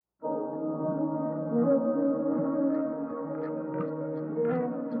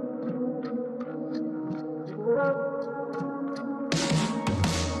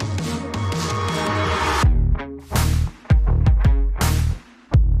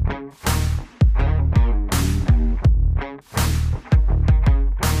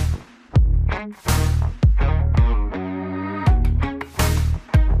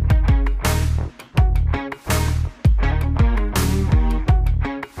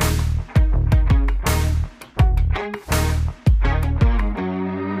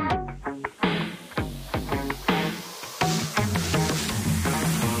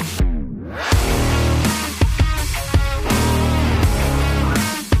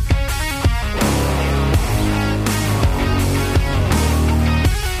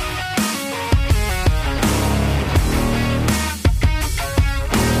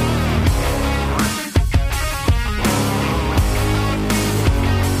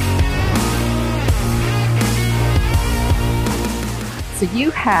So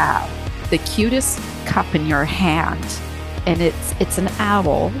you have the cutest cup in your hand, and it's an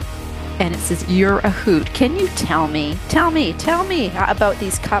owl, and it says, "You're a hoot." Can you tell me about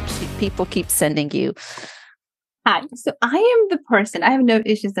these cups people keep sending you? Hi. So I am the person, I have no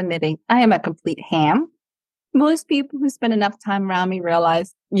issues admitting I am a complete ham. Most people who spend enough time around me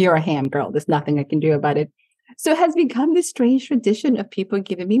realize you're a ham girl. There's nothing I can do about it. So it has become this strange tradition of people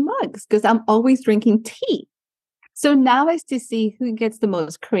giving me mugs because I'm always drinking tea. So now is to see who gets the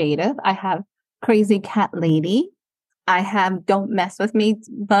most creative. I have Crazy Cat Lady. I have Don't Mess With Me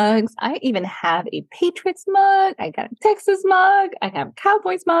mugs. I even have a Patriots mug. I got a Texas mug. I have a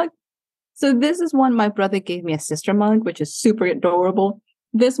Cowboys mug. So this is one my brother gave me, a sister mug, which is super adorable.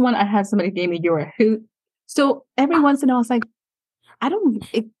 This one I had somebody gave me, "You're a hoot." So every once in a while, it's like,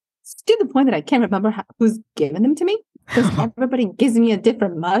 it's to the point that I can't remember who's given them to me because everybody gives me a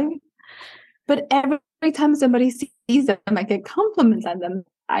different mug. But every time somebody sees them, I get compliments on them.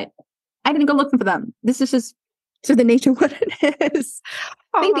 I didn't go looking for them. This is just to the nature of what it is.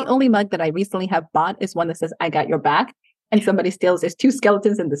 I think the only mug that I recently have bought is one that says, "I got your back." And somebody steals, there's 2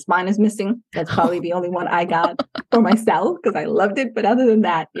 skeletons and the spine is missing. That's probably the only one I got for myself because I loved it. But other than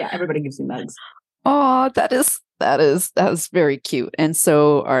that, yeah, everybody gives me mugs. Oh, that is very cute. And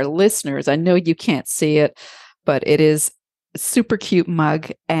so our listeners, I know you can't see it, but it is a super cute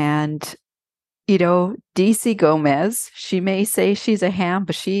mug. And, DC Gomez, she may say she's a ham,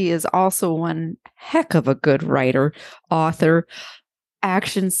 but she is also one heck of a good writer, author,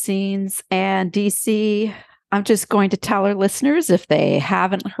 action scenes. And DC, I'm just going to tell our listeners, if they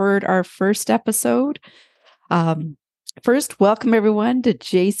haven't heard our first episode, first, welcome everyone to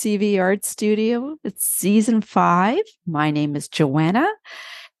JCV Art Studio. It's season 5. My name is Joanna,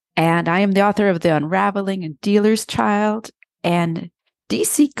 and I am the author of The Unraveling and Dealer's Child. And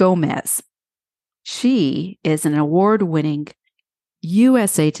DC Gomez, she is an award-winning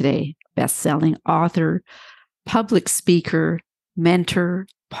USA Today best-selling author, public speaker, mentor,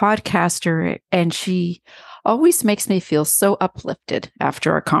 podcaster, and she always makes me feel so uplifted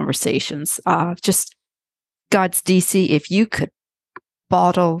after our conversations. Just God's DC, if you could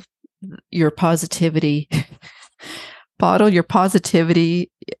bottle your positivity,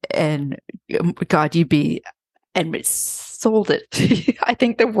 and God, you'd be, and sold it. I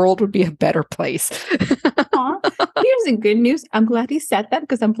think the world would be a better place. Here's the good news. I'm glad he said that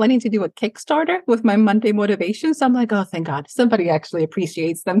because I'm planning to do a Kickstarter with my Monday motivation. So I'm like, oh, thank God, somebody actually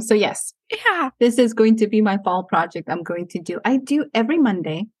appreciates them. So yes, this is going to be my fall project. I do every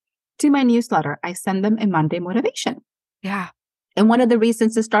Monday to my newsletter. I send them a Monday motivation. Yeah. And one of the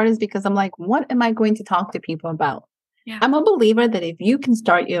reasons to start is because I'm like, what am I going to talk to people about? Yeah. I'm a believer that if you can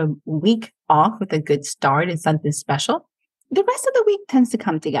start your week off with a good start and something special, the rest of the week tends to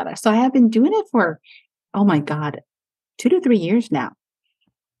come together. So I have been doing it for, oh my God, 2 to 3 years now.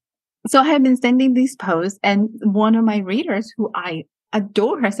 So I have been sending these posts, and one of my readers who I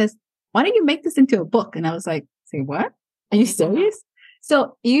adore her says, "Why don't you make this into a book?" And I was like, "Say what? Are you serious?"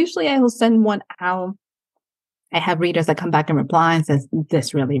 So usually I will send one out. I have readers that come back and reply and says,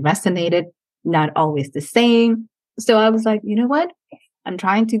 "This really resonated." Not always the same. So I was like, you know what? I'm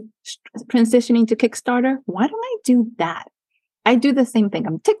trying to transitioning to Kickstarter. Why don't I do that? I do the same thing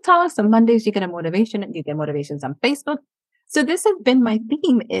on TikTok. So Mondays you get a motivation, and you get motivations on Facebook. So this has been my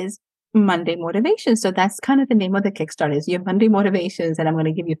theme, is Monday motivation. So that's kind of the name of the Kickstarter, is your Monday motivations. And I'm going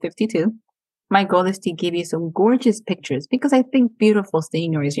to give you 52. My goal is to give you some gorgeous pictures because I think beautiful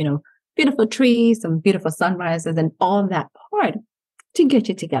sceneries, beautiful trees, some beautiful sunrises, and all that part to get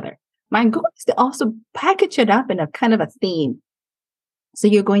you together. My goal is to also package it up in a kind of a theme. So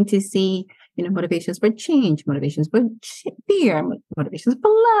you're going to see, motivations for change, motivations for fear, motivations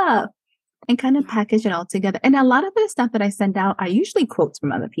for love, and kind of package it all together. And a lot of the stuff that I send out are usually quotes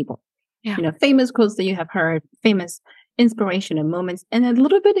from other people, famous quotes that you have heard, famous inspirational moments. And a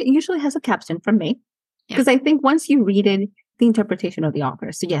little bit, it usually has a caption from me because I think once you read it, the interpretation of the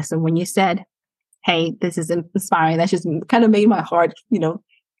author. So yes, so when you said, "Hey, this is inspiring," that just kind of made my heart,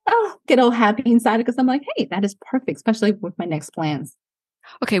 get all happy inside because I'm like, hey, that is perfect, especially with my next plans.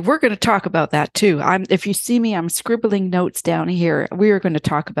 Okay, we're going to talk about that too. If you see me, I'm scribbling notes down here. We are going to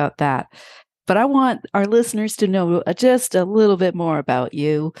talk about that. But I want our listeners to know just a little bit more about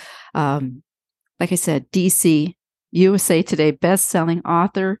you. Like I said, DC, USA Today best-selling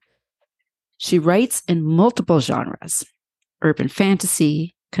author. She writes in multiple genres: urban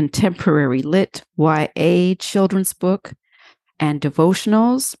fantasy, contemporary lit, YA, children's book, and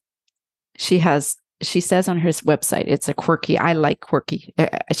devotionals. She says on her website, it's a quirky, I like quirky.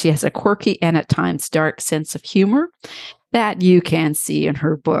 She has a quirky and at times dark sense of humor that you can see in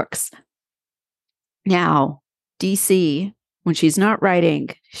her books. Now, DC, when she's not writing,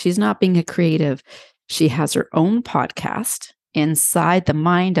 she's not being a creative. She has her own podcast, Inside the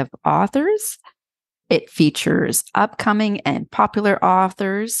Mind of Authors. It features upcoming and popular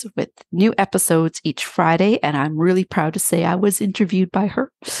authors with new episodes each Friday. And I'm really proud to say I was interviewed by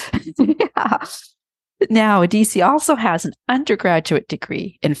her. Yeah. Now, DC also has an undergraduate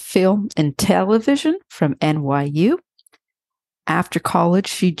degree in film and television from NYU. After college,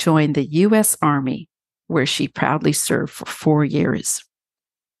 she joined the U.S. Army, where she proudly served for 4 years.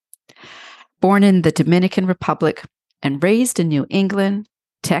 Born in the Dominican Republic and raised in New England,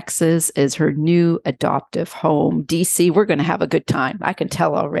 Texas is her new adoptive home. DC, we're going to have a good time. I can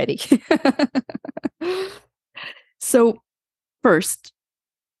tell already. So, first,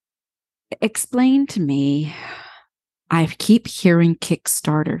 explain to me. I keep hearing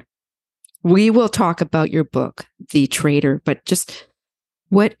Kickstarter. We will talk about your book, The Traitor, but just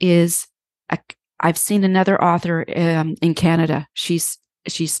what is I've seen another author in Canada. She's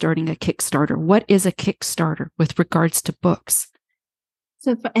starting a Kickstarter. What is a Kickstarter with regards to books?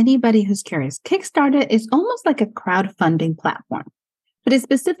 So for anybody who's curious, Kickstarter is almost like a crowdfunding platform, but it's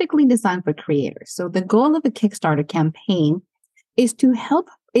specifically designed for creators. So the goal of a Kickstarter campaign is to help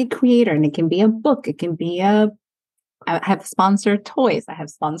a creator, and it can be a book, it can be I have sponsored toys, I have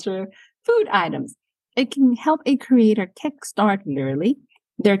sponsored food items. It can help a creator kickstart literally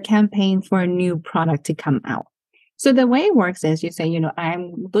their campaign for a new product to come out. So the way it works is you say,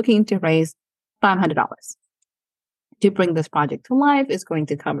 I'm looking to raise $500 to bring this project to life. It's going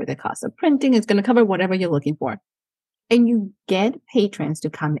to cover the cost of printing. It's going to cover whatever you're looking for. And you get patrons to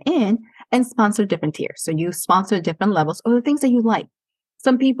come in and sponsor different tiers. So you sponsor different levels or the things that you like.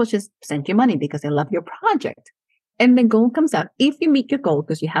 Some people just send you money because they love your project. And the goal comes out. If you meet your goal,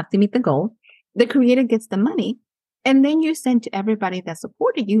 because you have to meet the goal, the creator gets the money. And then you send to everybody that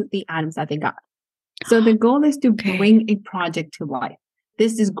supported you the items that they got. So the goal is to bring a project to life.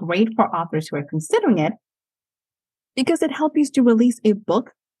 This is great for authors who are considering it because it helps you to release a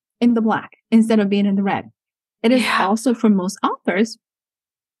book in the black instead of being in the red. It is also for most authors,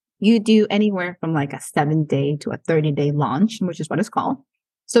 you do anywhere from like a 7-day to a 30-day launch, which is what it's called.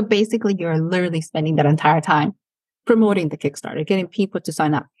 So basically, you're literally spending that entire time promoting the Kickstarter, getting people to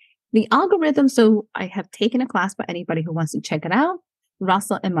sign up. The algorithm, so I have taken a class for anybody who wants to check it out.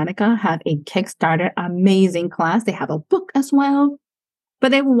 Russell and Monica have a Kickstarter amazing class. They have a book as well,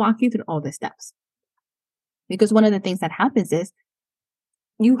 but they will walk you through all the steps. Because one of the things that happens is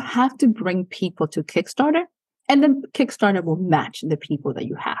you have to bring people to Kickstarter, and then Kickstarter will match the people that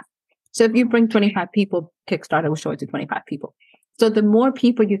you have. So if you bring 25 people, Kickstarter will show it to 25 people. So the more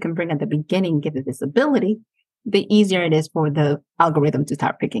people you can bring at the beginning, give it visibility, the easier it is for the algorithm to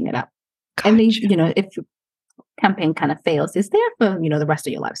start picking it up. Gotcha. And they, if your campaign kind of fails, it's there for, the rest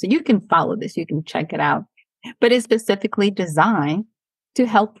of your life. So you can follow this, you can check it out, but it's specifically designed to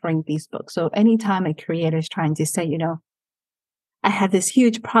help bring these books. So anytime a creator is trying to say, I have this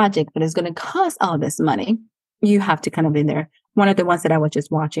huge project, but it's going to cost all this money, you have to kind of be there. One of the ones that I was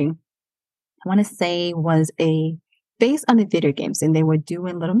just watching, I want to say was based on the video games, and they were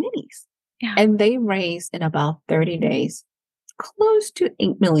doing little minis. Yeah. And they raised in about 30 days, close to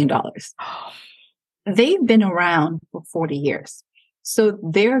 $8 million. They've been around for 40 years. So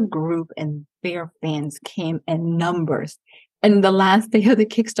their group and their fans came in numbers. And the last day of the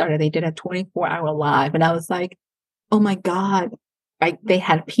Kickstarter, they did a 24-hour live. And I was like, oh my God, right? They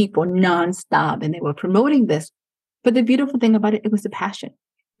had people nonstop and they were promoting this. But the beautiful thing about it, it was the passion.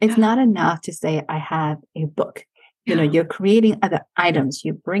 It's not enough to say, I have a book. You're creating other items.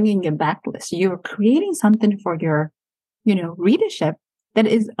 You're bringing your backlist. You're creating something for your, readership that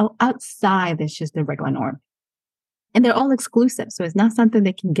is outside that's just the regular norm. And they're all exclusive. So it's not something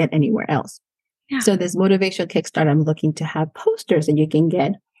they can get anywhere else. Yeah. So this motivational Kickstarter, I'm looking to have posters that you can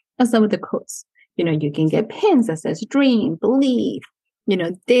get of some of the quotes. You can get pins that says dream, believe,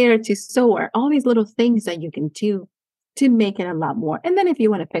 dare to soar, all these little things that you can do to make it a lot more. And then if you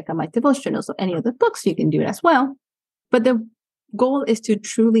want to pick up my devotionals or any of the books, you can do it as well. But the goal is to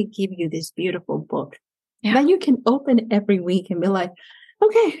truly give you this beautiful book that you can open every week and be like,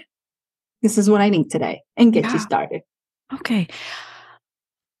 okay, this is what I need today, and get you started. Okay.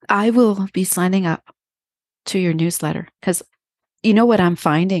 I will be signing up to your newsletter because what I'm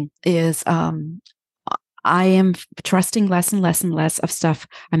finding is I am trusting less and less and less of stuff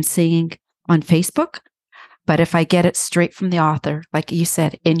I'm seeing on Facebook. But if I get it straight from the author, like you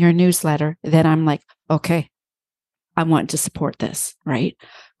said, in your newsletter, then I'm like, okay, I want to support this, right?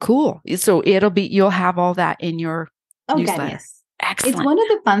 Cool. So you'll have all that in your newsletter. Yes. Excellent. It's one of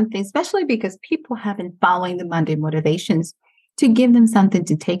the fun things, especially because people have been following the Monday motivations, to give them something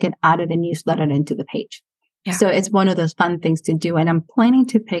to take it out of the newsletter and into the page. Yeah. So it's one of those fun things to do. And I'm planning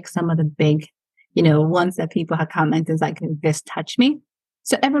to pick some of the big, ones that people have commented like, this touched me.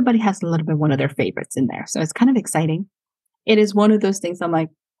 So everybody has a little bit one of their favorites in there. So it's kind of exciting. It is one of those things I'm like,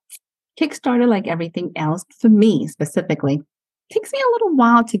 Kickstarter, like everything else, for me specifically, takes me a little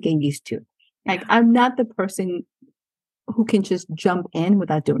while to get used to. Like, I'm not the person who can just jump in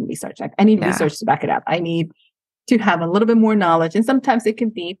without doing research. Like, I need research to back it up. I need to have a little bit more knowledge. And sometimes it can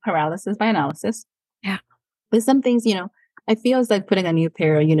be paralysis by analysis. Yeah. But some things, I feel it's like putting a new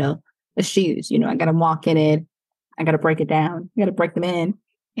pair of, shoes. I got to walk in it. I got to break it down. I got to break them in.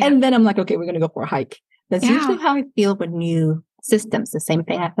 Yeah. And then I'm like, okay, we're going to go for a hike. That's usually how I feel with new systems. The same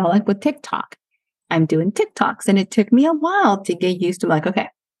thing I felt like with TikTok. I'm doing TikToks and it took me a while to get used to like, okay,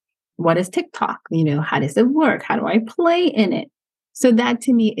 what is TikTok? How does it work? How do I play in it? So that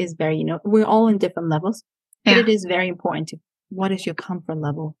to me is very, we're all in different levels, but it is very important to what is your comfort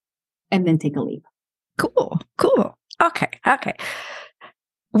level and then take a leap. Cool. Okay.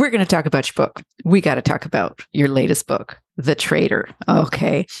 We're going to talk about your book. We got to talk about your latest book, The Traitor.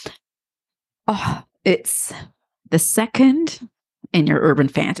 Okay. Oh, it's the second in your urban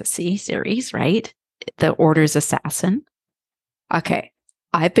fantasy series, right? The Order's Assassin. Okay.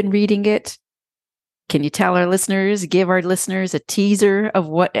 I've been reading it. Can you tell our listeners, give our listeners a teaser of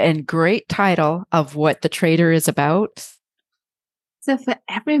what, and great title of what The Traitor is about? So for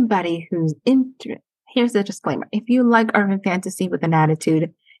everybody who's interested, here's the disclaimer. If you like urban fantasy with an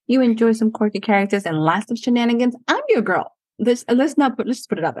attitude, you enjoy some quirky characters and lots of shenanigans, I'm your girl. Let's just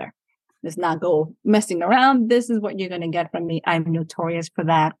put it out there. Let's not go messing around. This is what you're going to get from me. I'm notorious for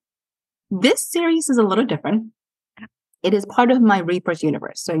that. This series is a little different. It is part of my Reaper's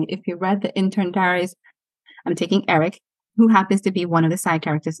universe. So if you read the Intern Diaries, I'm taking Eric, who happens to be one of the side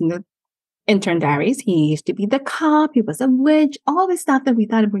characters in the Intern Diaries. He used to be the cop. He was a witch. All this stuff that we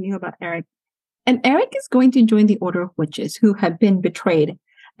thought we knew about Eric. And Eric is going to join the Order of Witches who have been betrayed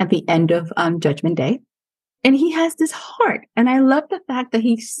at the end of Judgment Day. And he has this heart. And I love the fact that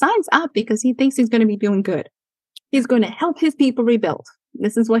he signs up because he thinks he's going to be doing good. He's going to help his people rebuild.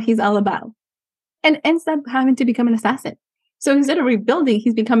 This is what he's all about. And ends up having to become an assassin. So instead of rebuilding,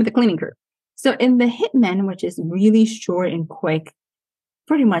 he's becoming the cleaning crew. So in The Hitman, which is really short and quick,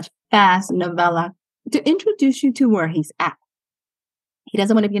 pretty much fast novella, to introduce you to where he's at. He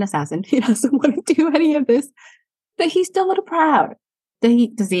doesn't want to be an assassin. He doesn't want to do any of this. But he's still a little proud.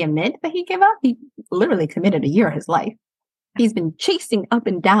 Does he admit that he gave up? He literally committed a year of his life. He's been chasing up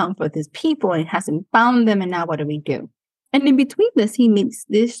and down for his people and hasn't found them. And now what do we do? And in between this, he meets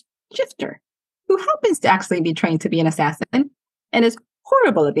this shifter who happens to actually be trained to be an assassin and is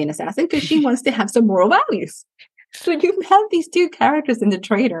horrible at being an assassin because she wants to have some moral values. So you have these two characters in The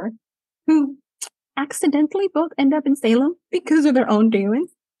Traitor who accidentally both end up in Salem because of their own doings.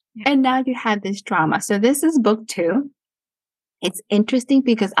 Yeah. And now you have this drama. So this is book 2. It's interesting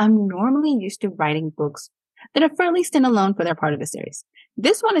because I'm normally used to writing books that are fairly standalone for their part of the series.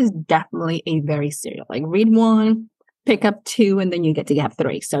 This one is definitely a very serial. Like read 1, pick up 2, and then you get to have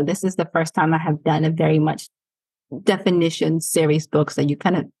 3. So this is the first time I have done a very much definition series books that you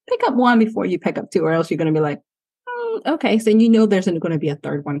kind of pick up 1 before you pick up 2, or else you're going to be like, okay. So there's going to be a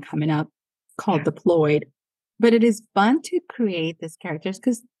third one coming up called Deployed. But it is fun to create these characters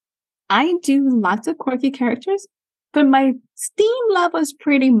because I do lots of quirky characters, but my steam level is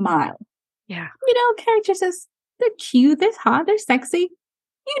pretty mild. Yeah. Characters, they're cute, they're hot, they're sexy.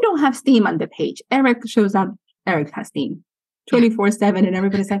 You don't have steam on the page. Eric shows up. Eric has steam 24/7, and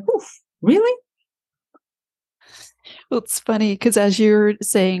everybody's like, oof, really? Well, it's funny because as you're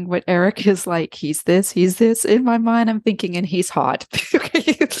saying what Eric is like, he's this. In my mind, I'm thinking, and he's hot.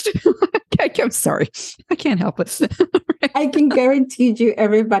 Okay. I'm sorry. I can't help it. Right. I can guarantee you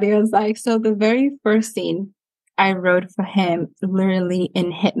everybody was like, so the very first scene I wrote for him, literally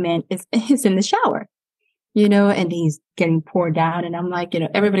in Hitman, is in the shower, and he's getting poured down. And I'm like,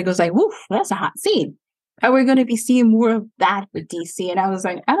 everybody goes like, woof, that's a hot scene. Are we going to be seeing more of that with DC? And I was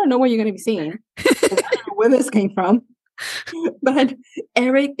like, I don't know what you're going to be seeing. I don't know where this came from. But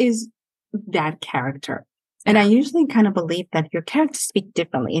Eric is that character. And I usually kind of believe that your characters speak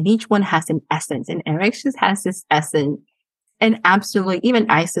differently and each one has an essence. And Eric just has this essence. And absolutely, even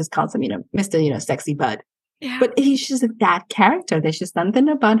Isis calls him, Mr. Sexy Bud. Yeah. But he's just that character. There's just something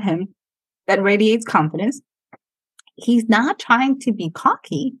about him that radiates confidence. He's not trying to be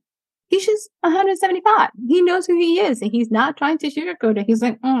cocky. He's just 175. He knows who he is. And he's not trying to sugarcoat it. He's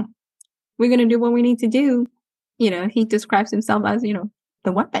like, we're going to do what we need to do. He describes himself as,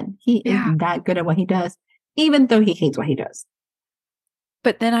 the weapon. He is that good at what he does, even though he hates what he does.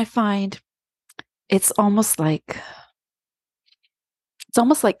 But then I find it's almost like It's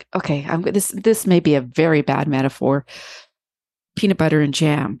almost like, okay, this may be a very bad metaphor. Peanut butter and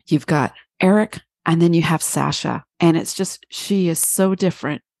jam. You've got Eric and then you have Sasha. And it's just, she is so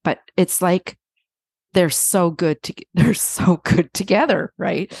different, but it's like they're so good together,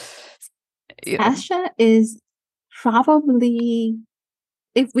 right? Sasha is probably,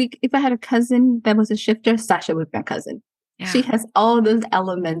 if I had a cousin that was a shifter, Sasha would be my cousin. Yeah. She has all those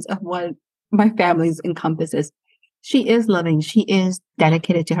elements of what my family's encompasses. She is loving. She is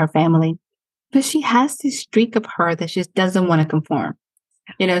dedicated to her family, but she has this streak of her that she just doesn't want to conform.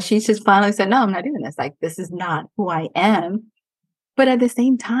 She's just finally said, no, I'm not doing this. Like, this is not who I am. But at the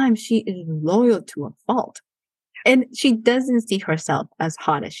same time, she is loyal to a fault. And she doesn't see herself as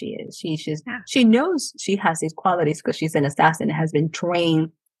hot as she is. She knows she has these qualities because she's an assassin and has been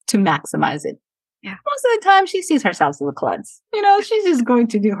trained to maximize it. Yeah. Most of the time, she sees herself as a klutz. She's just going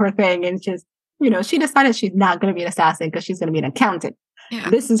to do her thing and just, she decided she's not going to be an assassin because she's going to be an accountant.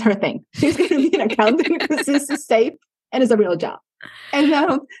 Yeah. This is her thing. She's going to be an accountant because this is safe and it's a real job. And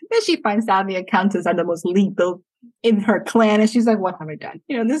then she finds out the accountants are the most lethal in her clan. And she's like, what have I done?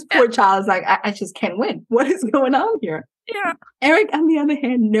 This poor child is like, I just can't win. What is going on here? Yeah. Eric, on the other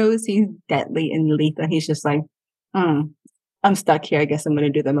hand, knows he's deadly and lethal. He's just like, I'm stuck here. I guess I'm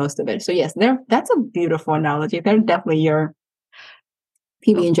going to do the most of it. So yes, that's a beautiful analogy. They're definitely your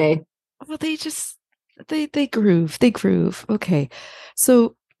PB&J. Well, they groove. They groove. Okay.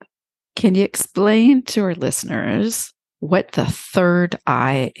 So can you explain to our listeners what the third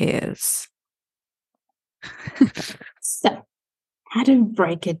eye is? So, how to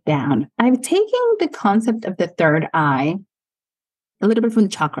break it down? I'm taking the concept of the third eye a little bit from the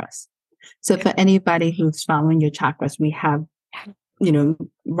chakras. So, for anybody who's following your chakras, we have,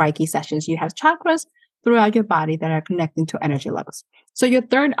 Reiki sessions. You have chakras throughout your body that are connecting to energy levels. So, your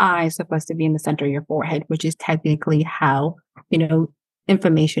third eye is supposed to be in the center of your forehead, which is technically how,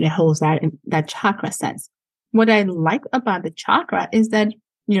 information it holds that chakra sense. What I like about the chakra is that,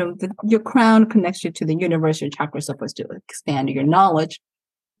 your crown connects you to the universe. Your chakra is supposed to expand your knowledge.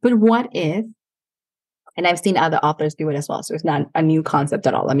 But what if, and I've seen other authors do it as well, so it's not a new concept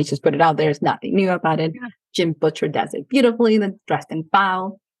at all. Let me just put it out there. There's nothing new about it. Yeah. Jim Butcher does it beautifully, dressed in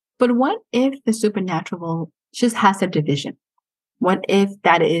foul. But what if the supernatural just has a division? What if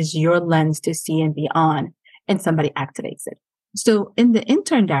that is your lens to see and beyond and somebody activates it? So in the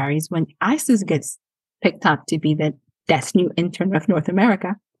intern diaries, when Isis gets picked up to be the new intern of North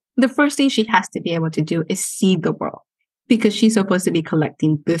America, the first thing she has to be able to do is see the world, because she's supposed to be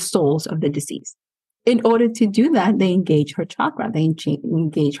collecting the souls of the deceased. In order to do that, they engage her chakra, they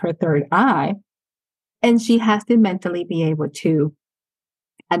engage her third eye, and she has to mentally be able to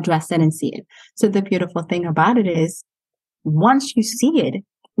address it and see it. So the beautiful thing about it is, once you see it,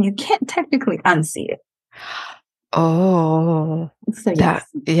 you can't technically unsee it. Oh, so yes.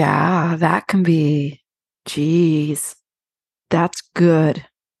 That can be, geez. That's good.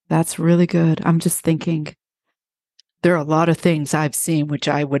 That's really good. I'm just thinking there are a lot of things I've seen which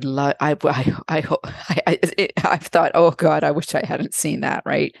I would love. I've thought, oh God, I wish I hadn't seen that.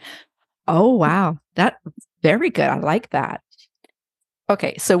 Right? Oh wow, that's very good. I like that.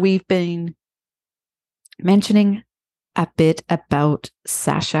 Okay, so we've been mentioning a bit about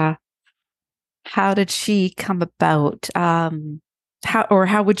Sasha. How did she come about? How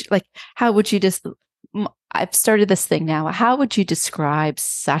would you just? I've started this thing now. How would you describe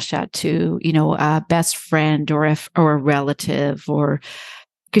Sasha to, a best friend or a relative, or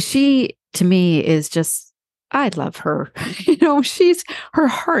because she to me is just, I love her. Her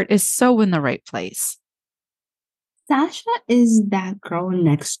heart is so in the right place. Sasha is that girl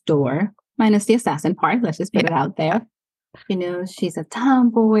next door, minus the assassin part. Let's just put it out there. She's a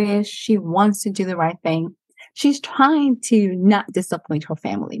tomboyish. She wants to do the right thing. She's trying to not disappoint her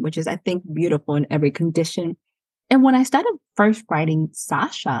family, which is, I think, beautiful in every condition. And when I started first writing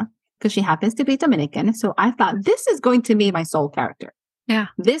Sasha, because she happens to be Dominican, so I thought, this is going to be my soul character. Yeah.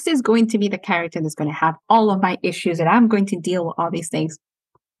 This is going to be the character that's going to have all of my issues, and I'm going to deal with all these things.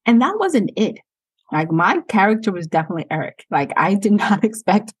 And that wasn't it. Like, my character was definitely Eric. Like, I did not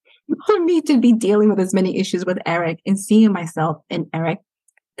expect for me to be dealing with as many issues with Eric and seeing myself in Eric.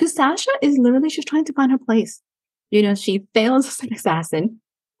 Because Sasha is literally, she's trying to find her place. She fails as an assassin,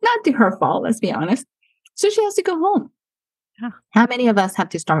 not to her fault, let's be honest. So she has to go home. Yeah. How many of us have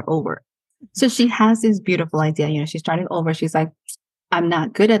to start over? So she has this beautiful idea. She's starting over. She's like, I'm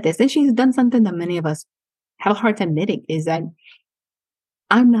not good at this. And she's done something that many of us have a hard time admitting, is that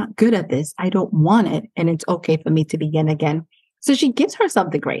I'm not good at this. I don't want it. And it's okay for me to begin again. So she gives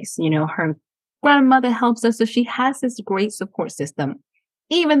herself the grace. Her grandmother helps her. So she has this great support system,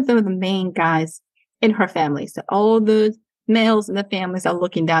 even though the main guys in her family, so all the males in the families are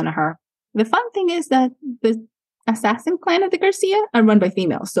looking down on her. The fun thing is that the assassin clan of the Garcia are run by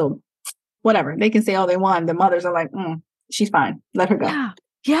females. So whatever. They can say all they want. The mothers are like, she's fine. Let her go. Yeah.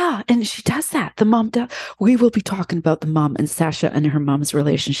 Yeah. And she does that. The mom does. We will be talking about the mom and Sasha and her mom's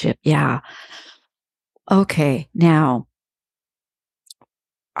relationship. Yeah. Okay. Now,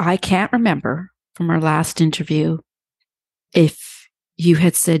 I can't remember from our last interview if you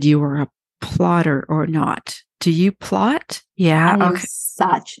had said you were a plotter or not. Do you plot? Yeah. I am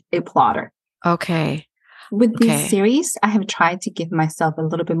such a plotter. Okay. With this series, I have tried to give myself a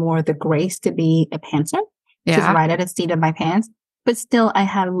little bit more of the grace to be a pantser. Just right at the seat of my pants. But still, I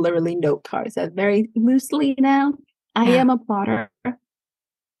have literally note cards that very loosely now. I am a plotter.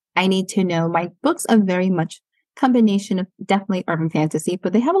 I need to know. My books are very much combination of definitely urban fantasy,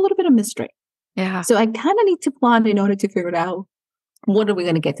 but they have a little bit of mystery. Yeah. So I kind of need to plot in order to figure it out. What are we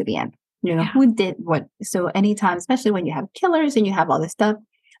going to get to the end? You know, who did what? So anytime, especially when you have killers and you have all this stuff,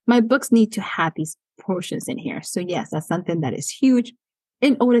 my books need to have these portions in here. So yes, that's something that is huge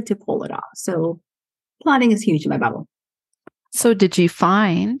in order to pull it off. So plotting is huge in my Bible. So did you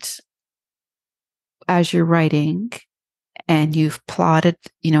find as you're writing and you've plotted,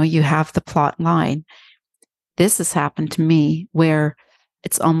 you know, you have the plot line. This has happened to me where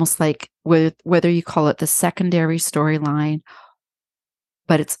it's almost like whether you call it the secondary storyline,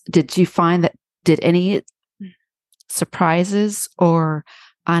 but did you find that, did any surprises or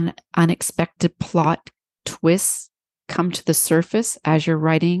unexpected plot twists come to the surface as you're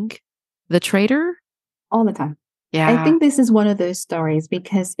writing The Traitor? All the time. Yeah. I think this is one of those stories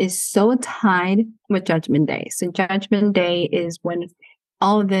because it's so tied with Judgment Day. So Judgment Day is when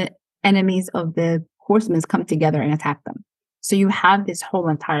all the enemies of the horsemen come together and attack them. So you have this whole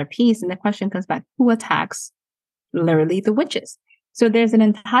entire piece, and the question comes back, who attacks literally the witches? So there's an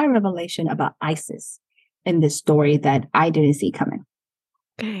entire revelation about Isis in this story that I didn't see coming.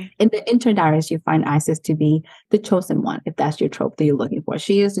 Okay. In the interdiaries, you find Isis to be the chosen one, if that's your trope that you're looking for.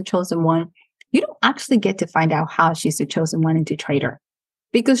 She is the chosen one. You don't actually get to find out how she's the chosen one into Traitor,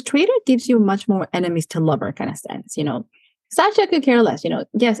 because Traitor gives you much more enemies to lover kind of sense. You know, Sasha could care less. You know,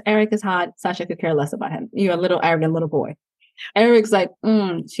 yes, Eric is hot. Sasha could care less about him. You're a little arrogant little boy. Eric's like,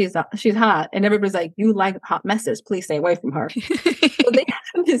 she's hot. And everybody's like, you like hot messes. Please stay away from her. So they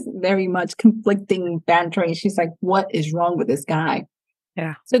have this very much conflicting bantering. She's like, what is wrong with this guy?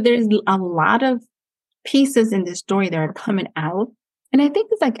 Yeah. So there's a lot of pieces in this story that are coming out. And I think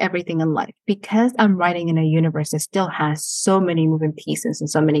it's like everything in life, because I'm writing in a universe that still has so many moving pieces and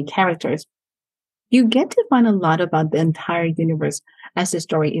so many characters, you get to find a lot about the entire universe as the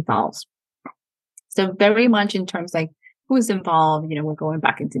story evolves. So very much in terms like who's involved, you know, we're going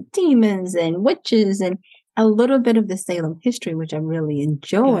back into demons and witches and a little bit of the Salem history, which I really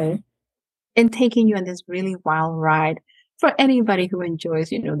enjoy, and taking you on this really wild ride for anybody who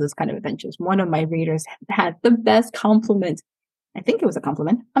enjoys, you know, those kind of adventures. One of my readers had the best compliment. I think it was a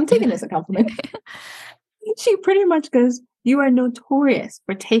compliment. I'm taking this as a compliment. She pretty much goes, you are notorious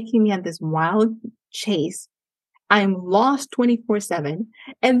for taking me on this wild chase. I'm lost 24/7.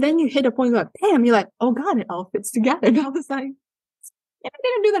 And then you hit a point, you're like, damn, you're like, oh God, it all fits together. And I was like, I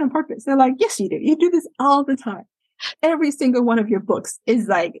didn't do that on purpose. They're like, yes, you do. You do this all the time. Every single one of your books is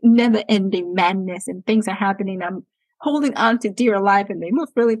like never ending madness and things are happening. I'm holding on to dear life and they move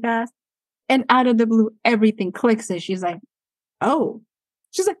really fast. And out of the blue, everything clicks. And she's like, oh,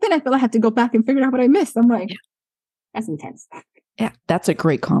 she's like, then I feel I had to go back and figure out what I missed. I'm like, that's intense. Yeah, that's a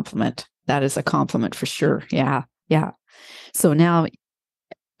great compliment. That is a compliment for sure. Yeah, yeah. So now,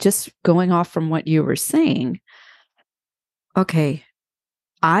 just going off from what you were saying, okay,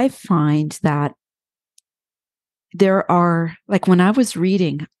 I find that there are, like when I was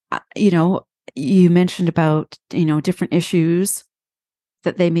reading, you know, you mentioned about, you know, different issues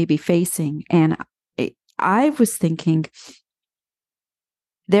that they may be facing. And I was thinking,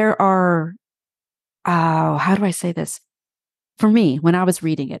 there are, how do I say this? For me, when I was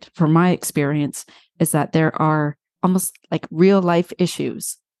reading it, from my experience, is that there are almost like real life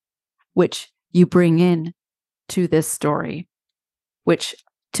issues, which you bring in to this story, which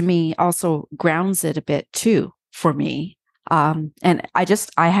to me also grounds it a bit too, for me. And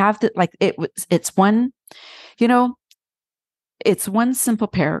I have that, like, it's one, you know, it's one simple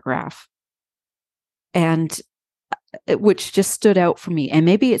paragraph, and which just stood out for me. And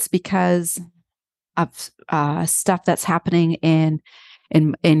maybe it's because of stuff that's happening in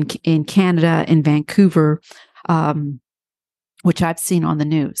Canada, in Vancouver, which I've seen on the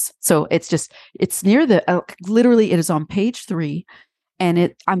news. So it's near the literally it is on page 3,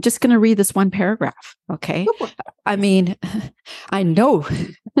 and I'm just going to read this one paragraph. Okay, I mean, I know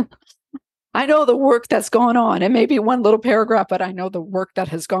I know the work that's gone on. It may be one little paragraph, but I know the work that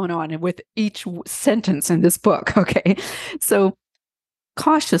has gone on with each sentence in this book. Okay. So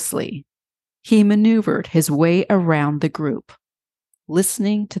cautiously, he maneuvered his way around the group,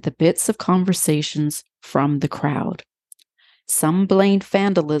 listening to the bits of conversations from the crowd. Some blamed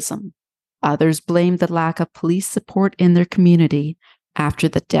vandalism. Others blamed the lack of police support in their community after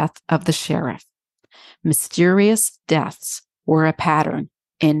the death of the sheriff. Mysterious deaths were a pattern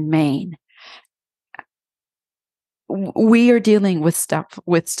in Maine. We are dealing with stuff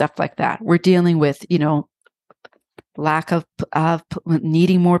like that. We're dealing with, lack of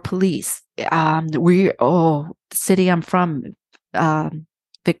needing more police. The city I'm from,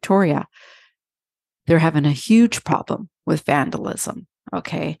 Victoria, they're having a huge problem with vandalism.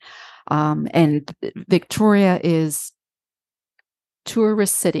 Okay. And Victoria is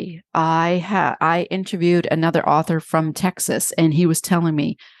tourist city. I interviewed another author from Texas, and he was telling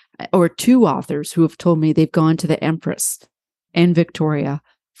me, or two authors who have told me they've gone to the Empress in Victoria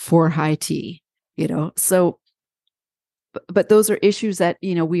for high tea, so, but those are issues that,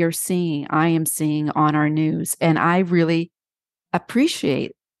 I am seeing on our news. And I really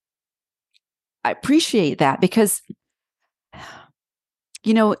appreciate that because,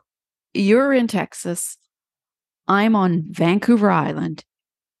 you're in Texas, I'm on Vancouver Island,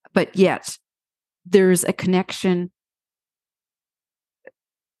 but yet there's a connection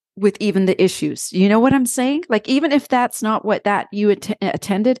with even the issues. You know what I'm saying? Like, even if that's not what that you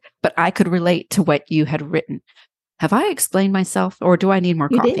attended, but I could relate to what you had written. Have I explained myself, or do I need more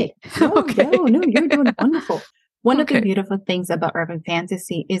coffee? Did. No, no, you're doing wonderful. One of the beautiful things about urban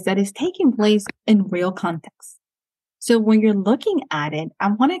fantasy is that it's taking place in real context. So when you're looking at it,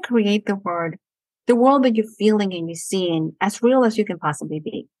 I want to create the world that you're feeling and you're seeing as real as you can possibly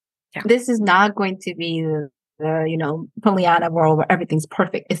be. Yeah. This is not going to be the Pollyanna world where everything's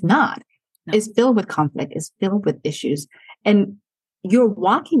perfect. It's not. No. It's filled with conflict. It's filled with issues. And you're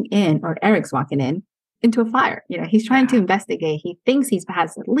walking in, or Eric's walking into a fire. He's trying to investigate. He thinks he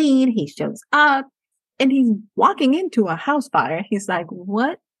has a lead. He shows up and he's walking into a house fire. He's like,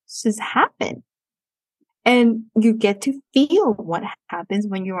 what just happened? And you get to feel what happens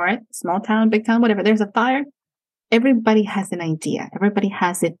when you are at small town, big town, whatever. There's a fire. Everybody has an idea. Everybody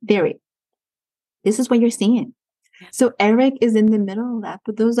has a theory. This is what you're seeing. So Eric is in the middle of that,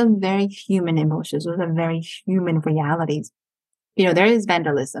 but those are very human emotions. Those are very human realities. There is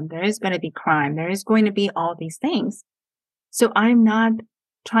vandalism. There is going to be crime. There is going to be all these things. So I'm not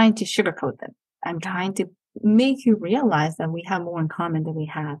trying to sugarcoat them. I'm trying to make you realize that we have more in common than we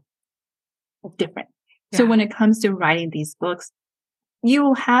have different. Yeah. So when it comes to writing these books, you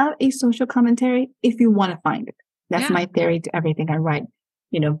will have a social commentary if you want to find it. That's my theory to everything I write.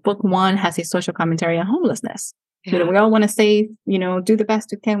 Book one has a social commentary on homelessness. Yeah. We all want to say, do the best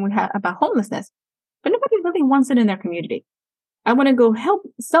we can about homelessness, but nobody really wants it in their community. I want to go help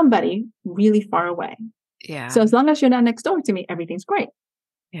somebody really far away. Yeah. So as long as you're not next door to me, everything's great.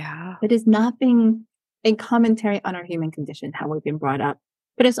 Yeah. But it's nothing in commentary on our human condition, how we've been brought up.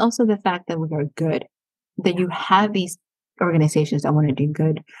 But it's also the fact that we are good, that you have these organizations that want to do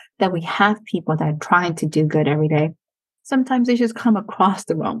good, that we have people that are trying to do good every day. Sometimes they just come across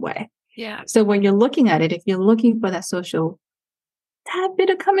the wrong way. Yeah. So when you're looking at it, if you're looking for that social tad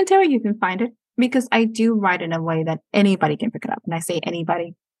bit of commentary, you can find it. Because I do write in a way that anybody can pick it up. And I say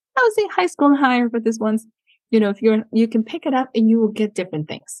anybody, I would say high school and higher for this one's, if you can pick it up and you will get different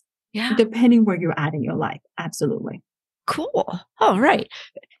things. Yeah. Depending where you're at in your life. Absolutely. Cool. All right.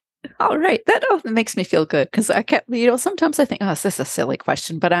 That makes me feel good because I kept, sometimes I think, this is a silly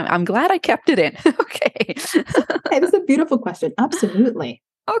question, but I'm glad I kept it in. Okay. Hey, this is a beautiful question. Absolutely.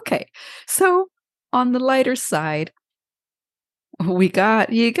 Okay. So on the lighter side, you got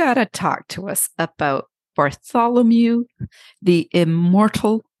to talk to us about Bartholomew, the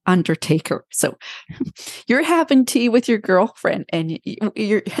immortal undertaker. So you're having tea with your girlfriend and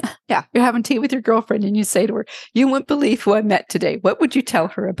you're having tea with your girlfriend and you say to her, you wouldn't believe who I met today. What would you tell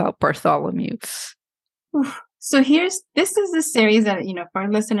her about Bartholomew? So this is the series that, for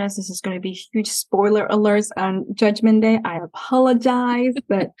our listeners, this is going to be huge spoiler alerts on Judgment Day. I apologize,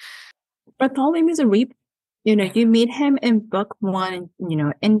 but Bartholomew is a reaper. You meet him in book one,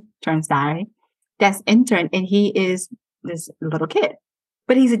 intern's diary. That's intern, and he is this little kid,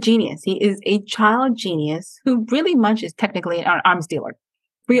 but he's a genius. He is a child genius who really much is technically an arms dealer.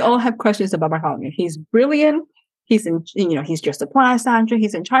 We all have questions about Bartholomew. He's brilliant. He's he's just a class actor.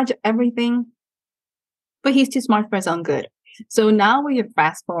 He's in charge of everything, but he's too smart for his own good. So now we are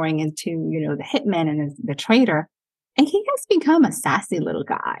fast forwarding into, the hitman and the traitor, and he has become a sassy little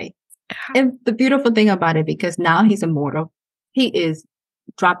guy. And the beautiful thing about it, because now he's immortal, he is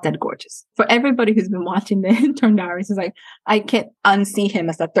drop dead gorgeous. For everybody who's been watching the intern diaries, is like, I can't unsee him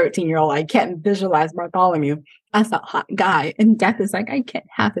as a 13-year-old. I can't visualize Bartholomew as a hot guy. And Death is like, I can't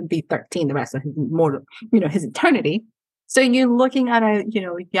have him be 13 the rest of his mortal, his eternity. So you're looking at a,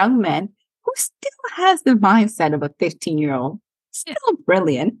 young man who still has the mindset of a 15-year-old, still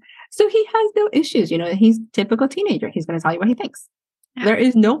brilliant. So he has no issues. He's typical teenager. He's going to tell you what he thinks. Yeah. There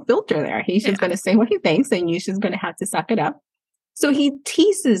is no filter there. He's just going to say what he thinks, and you're just going to have to suck it up. So he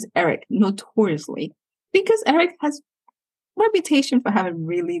teases Eric notoriously because Eric has reputation for having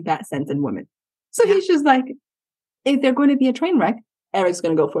really bad sense in women. So he's just like, if they're going to be a train wreck, Eric's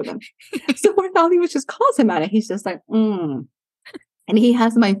going to go for them. So Bartholomew just calls him out, and he's just like, And he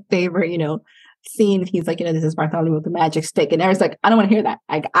has my favorite, scene. He's like, this is Bartholomew with the magic stick. And Eric's like, I don't want to hear that.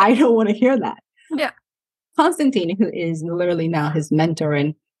 I don't want to hear that. Yeah. Constantine, who is literally now his mentor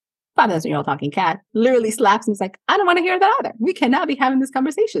and 5,000-year-old talking cat, literally slaps him. He's like, I don't want to hear that either. We cannot be having this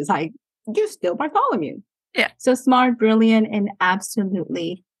conversation. It's like, you're still Bartholomew. Yeah. So smart, brilliant, and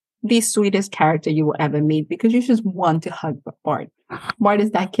absolutely the sweetest character you will ever meet, because you just want to hug Bart. Bart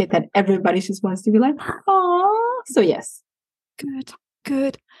is that kid that everybody just wants to be like, oh. So yes.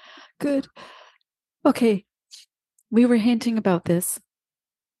 Good. Okay. We were hinting about this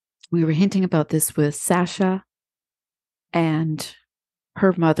with Sasha and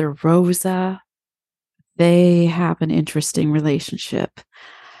her mother, Rosa. They have an interesting relationship.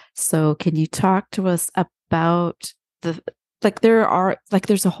 So can you talk to us about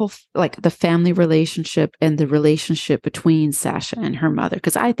there's a whole, the family relationship and the relationship between Sasha and her mother,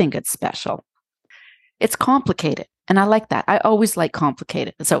 because I think it's special. It's complicated, and I like that. I always like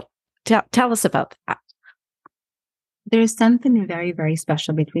complicated. So tell us about that. There's something very, very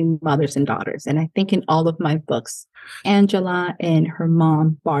special between mothers and daughters. And I think in all of my books, Angela and her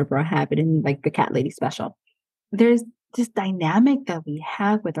mom, Barbara, have it in the Cat Lady special. There's this dynamic that we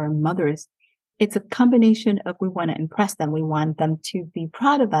have with our mothers. It's a combination of, we want to impress them. We want them to be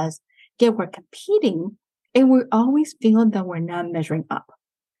proud of us, yet we're competing, and we always feel that we're not measuring up.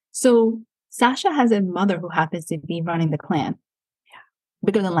 So Sasha has a mother who happens to be running the clan. Yeah.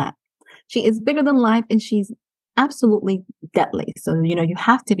 Bigger than life. She is bigger than life, and she's absolutely deadly. So, you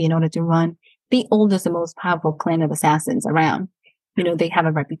have to be in order to run the oldest and most powerful clan of assassins around. They have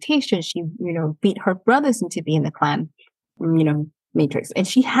a reputation. She, beat her brothers into being the clan, matrix. And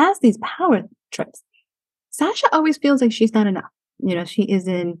she has these power trips. Sasha always feels like she's not enough. She is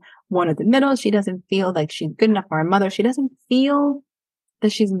in one of the middle. She doesn't feel like she's good enough for her mother. She doesn't feel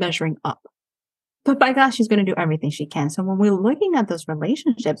that she's measuring up. But by God, she's going to do everything she can. So when we're looking at those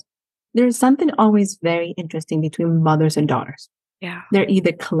relationships, there's something always very interesting between mothers and daughters. Yeah. They're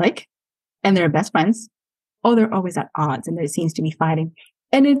either click and they're best friends, or they're always at odds and there seems to be fighting.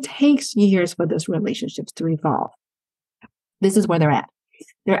 And it takes years for those relationships to evolve. This is where they're at.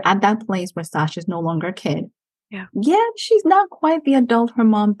 They're at that place where Sasha's no longer a kid. Yeah. Yeah, she's not quite the adult her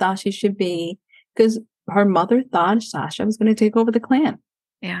mom thought she should be, because her mother thought Sasha was going to take over the clan.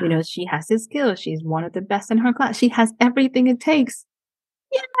 Yeah. She has the skills. She's one of the best in her class. She has everything it takes.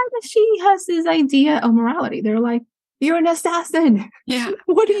 Yeah, but she has this idea of morality. They're like, you're an assassin. Yeah.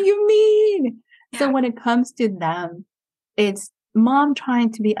 What do you mean? Yeah. So when it comes to them, it's mom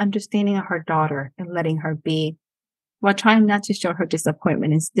trying to be understanding of her daughter and letting her be, while trying not to show her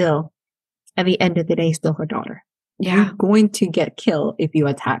disappointment, and still, at the end of the day, still her daughter. Yeah. You're going to get killed if you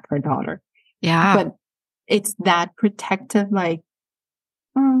attack her daughter. Yeah. But it's that protective,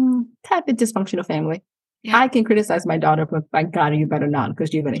 type of dysfunctional family. Yeah. I can criticize my daughter, but by God, you better not,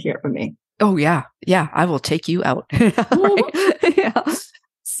 because you're going to hear it from me. Oh, yeah. Yeah. I will take you out. Right? Yeah.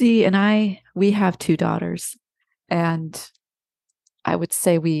 See, we have 2 daughters, and I would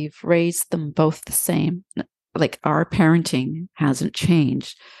say we've raised them both the same. Our parenting hasn't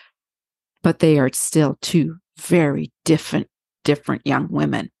changed, but they are still 2 very different young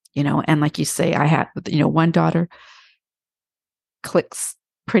women, and like you say, I had, one daughter clicks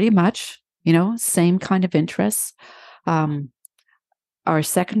pretty much, same kind of interests. Our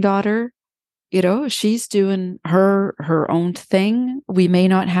second daughter, she's doing her own thing. We may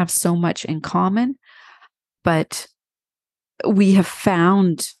not have so much in common, but we have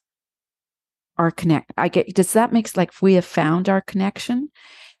found our connect. Does that make we have found our connection?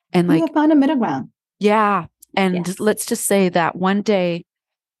 And we have found a middle ground. Yeah. And yes. Let's just say that one day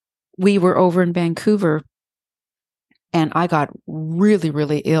we were over in Vancouver, and I got really,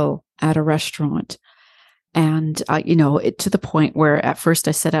 really ill at a restaurant. And, to the point where at first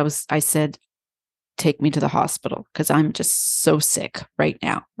I said, take me to the hospital, because I'm just so sick right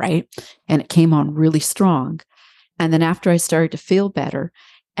now. Right. And it came on really strong. And then after I started to feel better,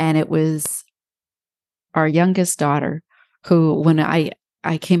 and it was our youngest daughter who, when I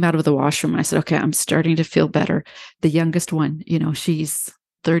I came out of the washroom. I said, okay, I'm starting to feel better. The youngest one, she's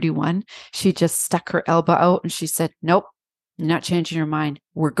 31. She just stuck her elbow out and she said, nope, you're not changing your mind.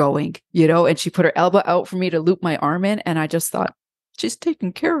 We're going, and she put her elbow out for me to loop my arm in. And I just thought, she's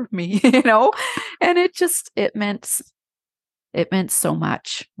taking care of me, and it meant so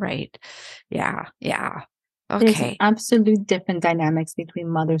much. Right. Yeah. Yeah. There's Okay. absolute different dynamics between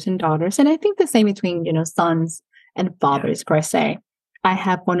mothers and daughters. And I think the same between, sons and fathers per se. I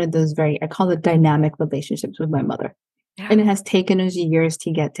have one of those I call it dynamic relationships with my mother. Yeah. And it has taken us years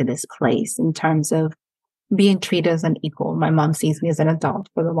to get to this place in terms of being treated as an equal. My mom sees me as an adult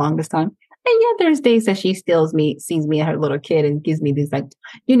for the longest time. And yet there's days that she sees me as her little kid and gives me these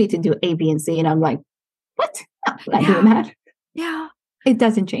you need to do A, B, and C. And I'm like, what? I'm not doing that. Yeah. It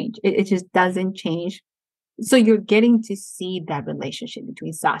doesn't change. It just doesn't change. So you're getting to see that relationship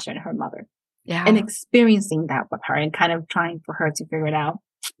between Sasha and her mother. Yeah. And experiencing that with her and kind of trying for her to figure it out.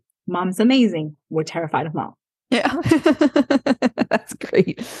 Mom's amazing. We're terrified of mom. Yeah. That's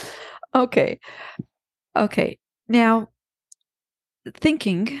great. Okay. Now,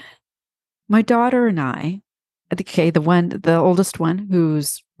 thinking, my daughter and I, the oldest one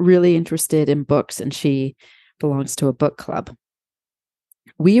who's really interested in books and she belongs to a book club.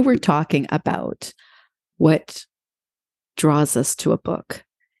 We were talking about what draws us to a book,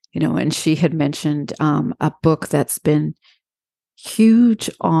 and she had mentioned a book that's been huge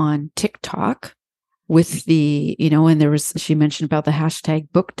on TikTok with the, and she mentioned about the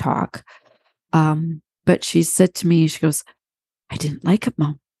hashtag book talk. But she said to me, she goes, I didn't like it,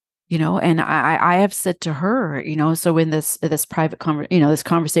 Mom, and I have said to her, so in this private this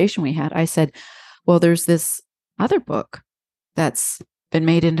conversation we had, I said, well, there's this other book that's been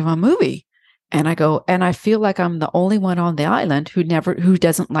made into a movie. And I go, and I feel like I'm the only one on the island who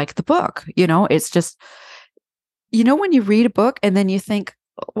doesn't like the book. It's just, when you read a book and then you think,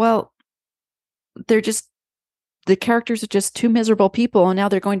 well, the characters are just two miserable people. And now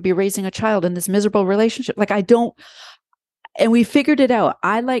they're going to be raising a child in this miserable relationship. And we figured it out.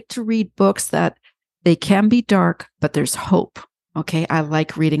 I like to read books that they can be dark, but there's hope. Okay. I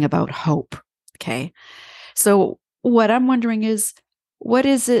like reading about hope. Okay. So what I'm wondering is, what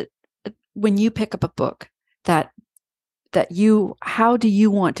is it when you pick up a book that how do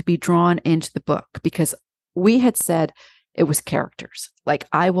you want to be drawn into the book? Because we had said it was characters. Like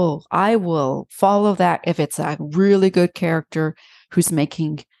I will follow that if it's a really good character who's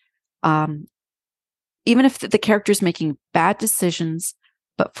making, even if the character's making bad decisions,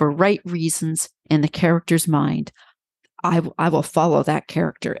 but for right reasons in the character's mind, I will follow that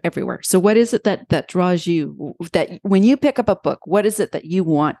character everywhere. So what is it that draws you, that when you pick up a book, what is it that you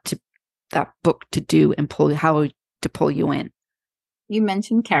want that book to do and pull you in? You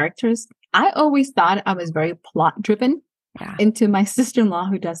mentioned characters. I always thought I was very plot driven. Yeah. Into my sister-in-law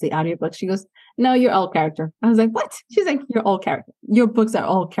who does the audiobook. She goes, no, you're all character. I was like, what? She's like, you're all character. Your books are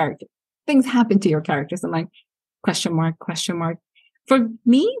all character. Things happen to your characters. I'm like, question mark. For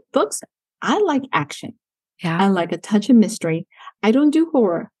me, books, I like action. Yeah. I like a touch of mystery. I don't do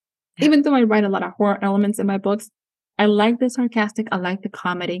horror. Yeah. Even though I write a lot of horror elements in my books, I like the sarcastic. I like the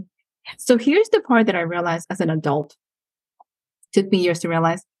comedy. Yeah. So here's the part that I realized as an adult. Took me years to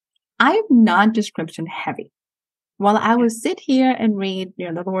realize I'm not description heavy. While I would sit here and read,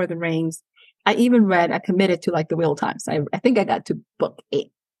 The Lord of the Rings, I committed to the Wheel Times. I think I got to book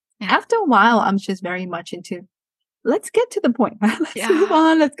 8. Yeah. After a while, I'm just very much into, let's get to the point. Let's move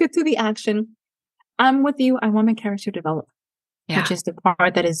on. Let's get to the action. I'm with you. I want my character to develop, which is the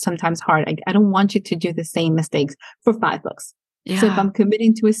part that is sometimes hard. I don't want you to do the same mistakes for 5 books. Yeah. So if I'm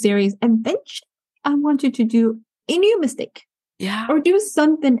committing to a series, eventually I want you to do a new mistake. Yeah. Or do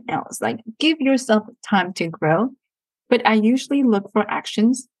something else. Give yourself time to grow. But I usually look for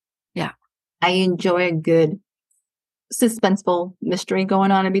actions. Yeah. I enjoy a good suspenseful mystery going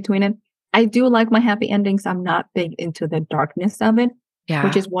on in between it. I do like my happy endings. I'm not big into the darkness of it,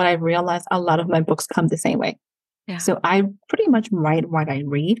 which is what I realized a lot of my books come the same way. Yeah. So I pretty much write what I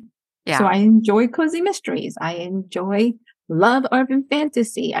read. Yeah. So I enjoy cozy mysteries. I enjoy love, urban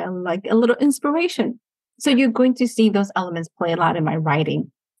fantasy. I like a little inspiration. So you're going to see those elements play a lot in my writing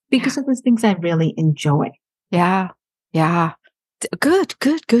because of those things I really enjoy. Yeah. Yeah. Good.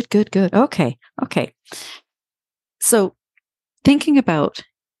 Okay. So thinking about,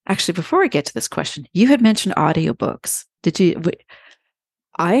 actually, before I get to this question, you had mentioned audiobooks. Did you?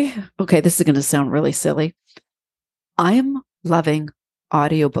 This is going to sound really silly. I am loving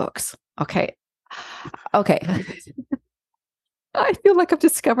audiobooks. Okay. I feel like I've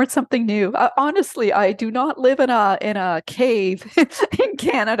discovered something new. Honestly, I do not live in a cave in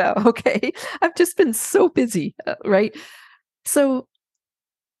Canada. Okay. I've just been so busy. Right. So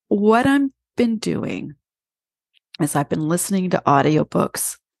what I've been doing is I've been listening to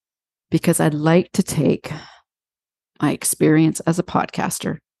audiobooks because I'd like to take my experience as a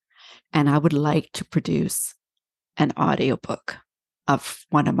podcaster and I would like to produce an audiobook of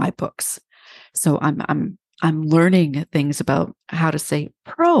one of my books. So I'm learning things about how to say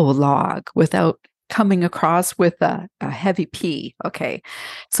prologue without coming across with a heavy P. Okay.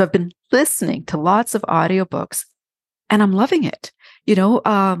 So I've been listening to lots of audiobooks and I'm loving it.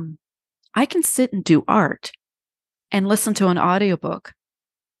 I can sit and do art and listen to an audiobook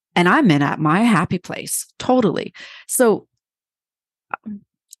and I'm in at my happy place. Totally. So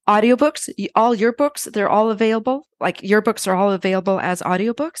audiobooks, all your books, they're all available. Like your books are all available as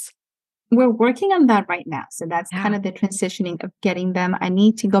audiobooks. We're working on that right now. So that's kind of the transitioning of getting them. I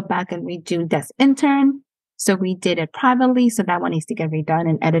need to go back and redo Desk Intern. So we did it privately. So that one needs to get redone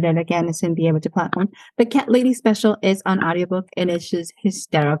and edited again and soon be able to platform. The Cat Lady special is on audiobook and it's just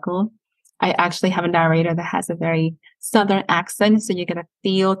hysterical. I actually have a narrator that has a very Southern accent. So you get a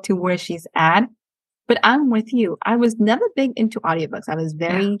feel to where she's at. But I'm with you. I was never big into audiobooks. I was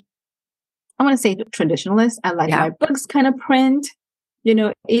very, I want to say traditionalist. I like my books kind of print.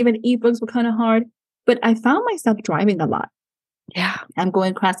 Even ebooks were kind of hard, but I found myself driving a lot. Yeah. I'm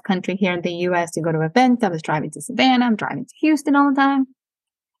going cross country here in the US to go to events. I was driving to Savannah. I'm driving to Houston all the time.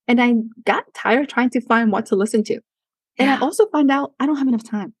 And I got tired trying to find what to listen to. And I also find out I don't have enough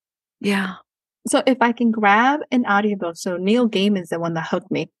time. Yeah. So if I can grab an audiobook, so Neil Gaiman's the one that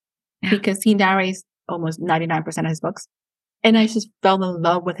hooked me because he narrates almost 99% of his books. And I just fell in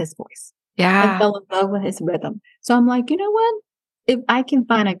love with his voice. Yeah. I fell in love with his rhythm. So I'm like, you know what? If I can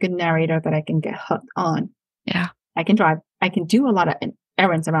find a good narrator that I can get hooked on, I can drive. I can do a lot of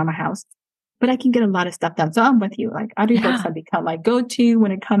errands around my house, but I can get a lot of stuff done. So I'm with you. Like audiobooks have become my go-to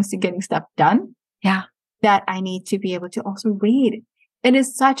when it comes to getting stuff done. Yeah. That I need to be able to also read. It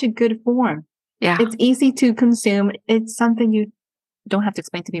is such a good form. Yeah. It's easy to consume. It's something you don't have to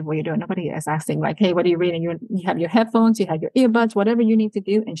explain to people what you're doing. Nobody is asking like, hey, what are you reading? You have your headphones, you have your earbuds, whatever you need to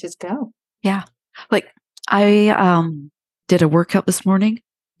do, and just go. Yeah. Like I did a workout this morning,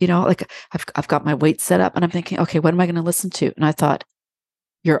 like I've got my weights set up and I'm thinking, okay, what am I going to listen to? And I thought,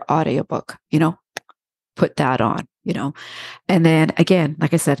 your audiobook, put that on, and then again,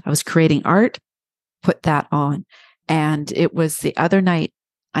 like I said, I was creating art, put that on. And it was the other night,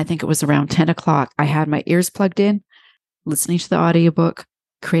 I think it was around 10 o'clock. I had my ears plugged in, listening to the audiobook,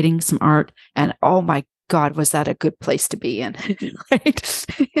 creating some art. And oh my God, was that a good place to be in? Right?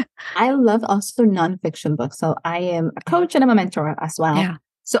 I love also nonfiction books. So I am a coach and I'm a mentor as well. Yeah.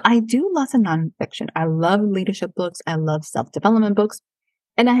 So I do lots of nonfiction. I love leadership books. I love self-development books.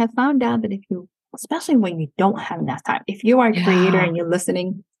 And I have found out that especially when you don't have enough time, if you are a creator and you're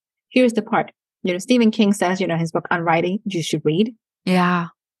listening, here's the part. Stephen King says, his book on writing, you should read. Yeah.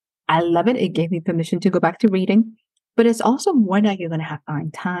 I love it. It gave me permission to go back to reading. But it's also when are you going to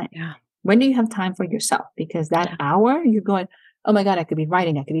find time? Yeah. When do you have time for yourself? Because that hour you're going, oh my God, I could be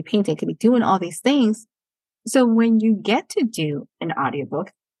writing, I could be painting, I could be doing all these things. So when you get to do an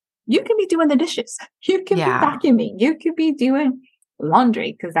audiobook, you can be doing the dishes. You can be vacuuming. You could be doing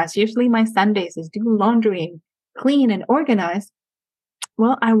laundry, because that's usually my Sundays is do laundry and clean and organize.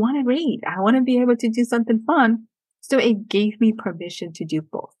 Well, I want to read. I want to be able to do something fun. So it gave me permission to do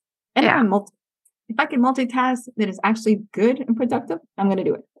both. And if I can multitask that is actually good and productive, I'm going to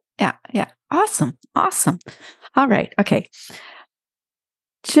do it. Yeah. Yeah. Awesome. Awesome. All right. Okay.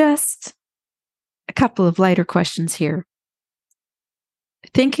 Just a couple of lighter questions here.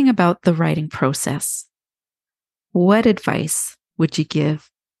 Thinking about the writing process, what advice would you give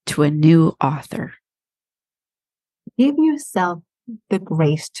to a new author? Give yourself the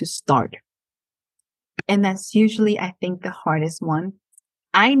grace to start. And that's usually, I think, the hardest one.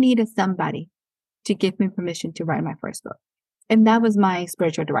 I needed somebody to give me permission to write my first book. And that was my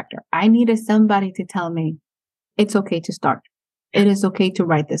spiritual director. I needed somebody to tell me it's okay to start. It is okay to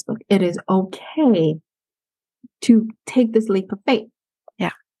write this book. It is okay to take this leap of faith.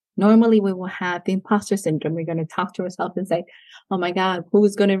 Yeah. Normally we will have the imposter syndrome. We're going to talk to ourselves and say, oh my God,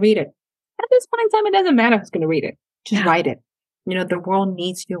 who's going to read it? At this point in time, it doesn't matter who's going to read it. Just write it. The world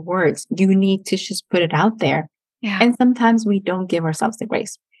needs your words. You need to just put it out there. Yeah. And sometimes we don't give ourselves the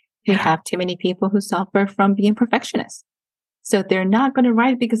grace. We have too many people who suffer from being perfectionists. So they're not going to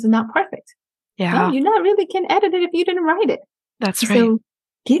write it because it's not perfect. Yeah. No, you not really can edit it if you didn't write it. That's right. So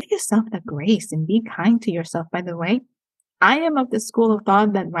give yourself the grace and be kind to yourself. By the way, I am of the school of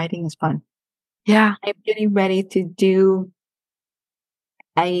thought that writing is fun. Yeah. I'm getting ready to do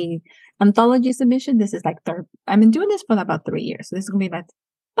a anthology submission. This is like third. I've been doing this for about 3 years. So this is going to be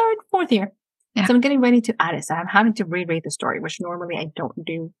my fourth year. Yeah. So I'm getting ready to add it. So I'm having to reread the story, which normally I don't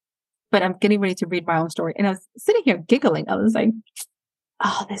do but I'm getting ready to read my own story. And I was sitting here giggling. I was like,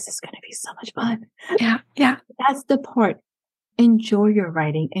 oh, this is going to be so much fun. Yeah. Yeah. That's the part. Enjoy your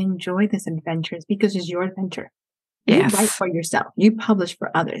writing. Enjoy this adventures because it's your adventure. You write Yes. for yourself. You publish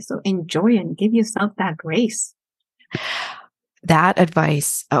for others. So enjoy and give yourself that grace. That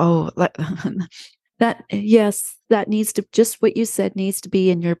advice. Oh, that, yes, that needs to, just what you said needs to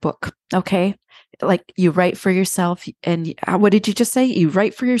be in your book. Okay. Like you write for yourself. And what did you just say? You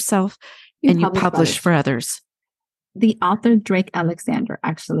write for yourself and you publish for others. The author, Drake Alexander,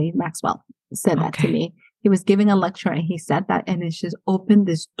 actually, Maxwell, said that to me. He was giving a lecture and he said that, and it's just opened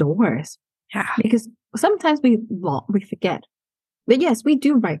these doors. Yeah. Because sometimes we forget that, yes, we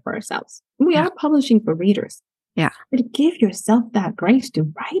do write for ourselves. We are publishing for readers. Yeah. But give yourself that grace to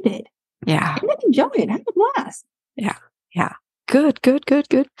write it. Yeah. And then enjoy it. Have a blast. Yeah. Yeah. Good.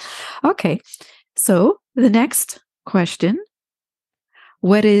 Okay. So the next question,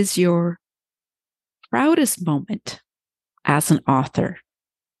 what is your proudest moment as an author?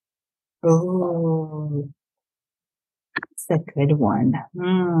 Oh, that's a good one.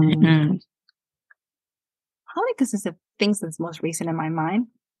 Mm-hmm. Probably because it's the things that's most recent in my mind.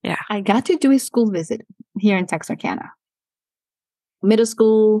 Yeah. I got to do a school visit here in Texarkana. Middle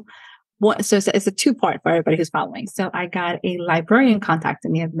school. So it's a two-part for everybody who's following. So I got a librarian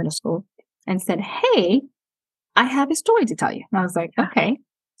contacted me at middle school and said, hey, I have a story to tell you. And I was like, okay.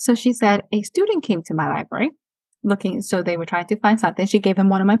 So she said, a student came to my library looking, so they were trying to find something. She gave him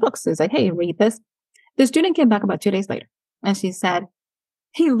one of my books. So it's like, hey, read this. The student came back about 2 days later. And she said,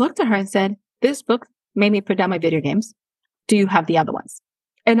 he looked at her and said, this book made me put down my video games. Do you have the other ones?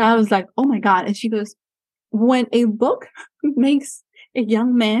 And I was like, oh my God. And she goes, when a book makes a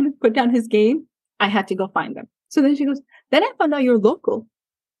young man put down his game, I had to go find them. So then she goes, then I found out you're local.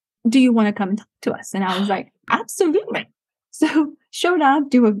 Do you want to come and talk to us? And I was like, absolutely. So showed up,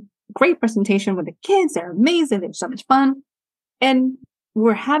 do a great presentation with the kids. They're amazing. They're so much fun. And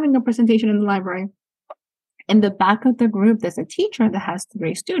we're having a presentation in the library. In the back of the group, there's a teacher that has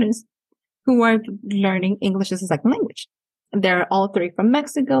 3 students who are learning English as a second language. They're all 3 from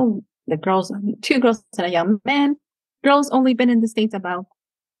Mexico. The girls, 2 girls and a young man. Girl's only been in the States about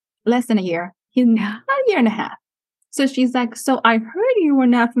less than a year. He's a year and a half. So she's like, so I heard you were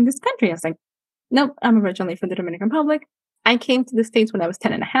not from this country. I was like, nope, I'm originally from the Dominican Republic. I came to the States when I was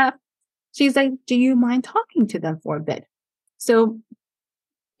 10 and a half. She's like, do you mind talking to them for a bit? So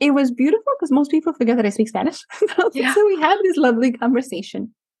it was beautiful because most people forget that I speak Spanish. So we had this lovely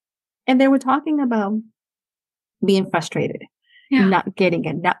conversation. And they were talking about being frustrated, not getting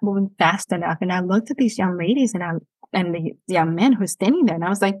it, not moving fast enough. And I looked at these young ladies and the young man who's standing there. And I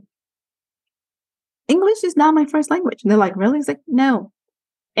was like, English is not my first language. And they're like, really? It's like, no.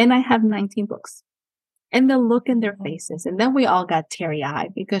 And I have 19 books. And the look in their faces. And then we all got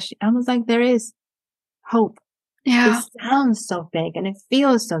teary-eyed because I was like, there is hope. Yeah. It sounds so big and it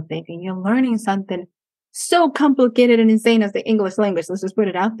feels so big. And you're learning something so complicated and insane as the English language. Let's just put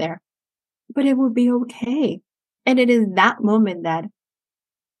it out there. But it will be okay. And it is that moment that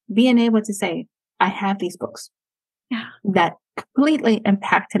being able to say, I have these books that completely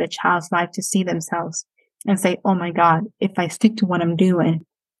impacted a child's life to see themselves and say, oh my God, if I stick to what I'm doing,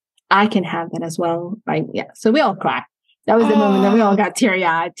 I can have that as well. Like, so we all cried. That was the moment that we all got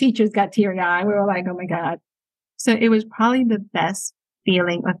teary-eyed. Teachers got teary-eyed. We were like, oh my God. So it was probably the best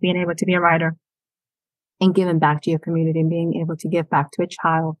feeling of being able to be a writer and giving back to your community and being able to give back to a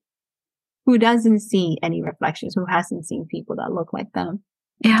child who doesn't see any reflections, who hasn't seen people that look like them.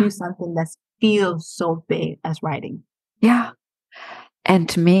 Do something that feels so big as writing. Yeah. And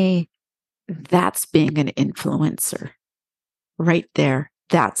to me, that's being an influencer right there.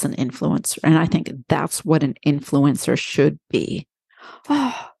 That's an influencer. And I think that's what an influencer should be.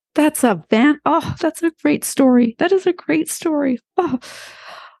 Oh, that's a great story. That is a great story. Oh,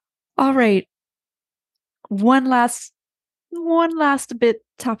 all right. One last bit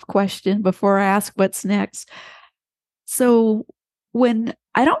tough question before I ask what's next. So when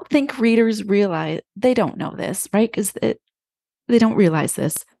I don't think readers realize, they don't know this, right? Because they don't realize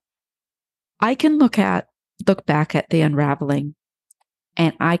this. I can look back at the unraveling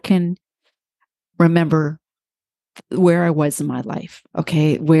and I can remember where I was in my life,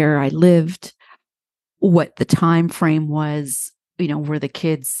 okay, where I lived, what the time frame was, were the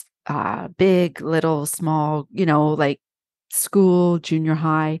kids big, little, small, like school, junior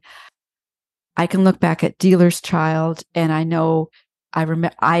high. I can look back at Dealer's Child and I know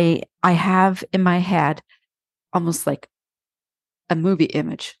I have in my head almost like a movie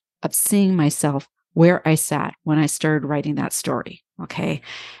image of seeing myself where I sat when I started writing that story. Okay.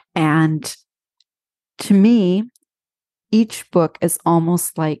 And to me, each book is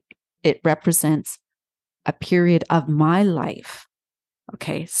almost like it represents a period of my life.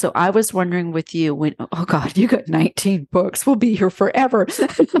 Okay, so I was wondering with you when, oh God, you got 19 books. We'll be here forever.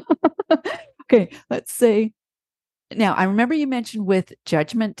 Okay, let's say, now I remember you mentioned with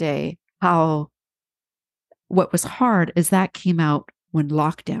Judgment Day how what was hard is that came out when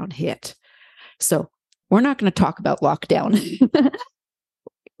lockdown hit. So we're not going to talk about lockdown.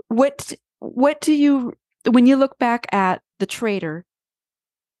 What do you, when you look back at the Traitor,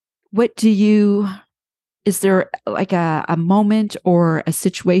 is there like a moment or a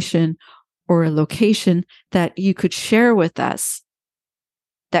situation or a location that you could share with us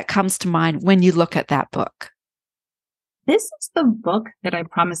that comes to mind when you look at that book? This is the book that I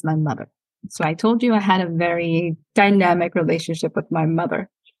promised my mother. So I told you I had a very dynamic relationship with my mother.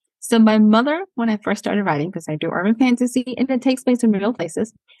 So my mother, when I first started writing, because I do urban fantasy and it takes place in real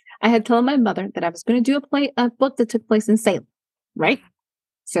places, I had told my mother that I was going to do a book that took place in Salem, right?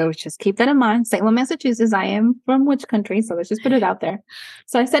 So just keep that in mind. Salem, Massachusetts. I am from which country? So let's just put it out there.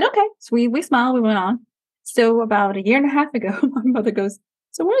 So I said, okay. So we smiled. We went on. So about a year and a half ago, my mother goes,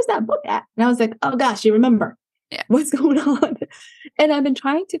 so where's that book at? And I was like, oh gosh, you remember what's going on? And I've been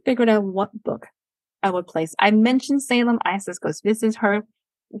trying to figure out what book I would place. I mentioned Salem. Isis goes, this is her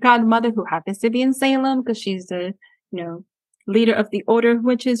godmother who happens to be in Salem because she's the, leader of the Order of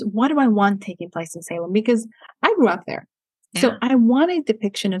Witches. What do I want taking place in Salem? Because I grew up there. Yeah. So I want a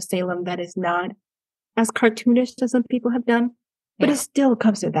depiction of Salem that is not as cartoonish as some people have done, but it still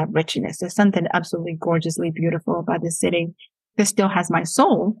comes with that richness. There's something absolutely gorgeously beautiful about the city that still has my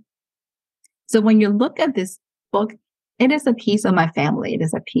soul. So when you look at this book, it is a piece of my family. It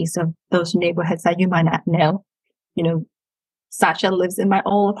is a piece of those neighborhoods that you might not know. Sasha lives in my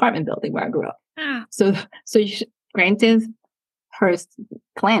old apartment building where I grew up. So granted, her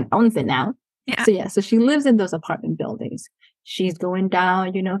clan owns it now. Yeah. So she lives in those apartment buildings. She's going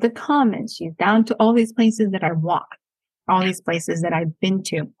down, the Commons. She's down to all these places that I walk, all these places that I've been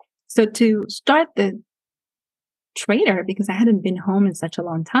to. So to start the Traitor, because I hadn't been home in such a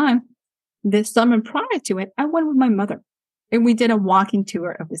long time, this summer prior to it, I went with my mother and we did a walking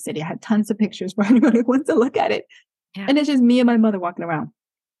tour of the city. I had tons of pictures for anyone who wants to look at it. Yeah. And it's just me and my mother walking around.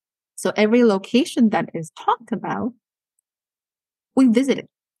 So every location that is talked about, we visited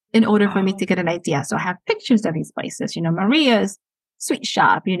in order for me to get an idea. So I have pictures of these places, Maria's Sweet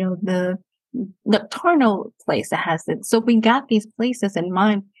Shop, the nocturnal place that has it. So we got these places in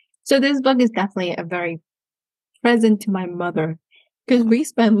mind. So this book is definitely a very present to my mother because we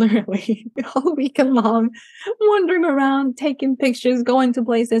spent literally all weekend long wandering around, taking pictures, going to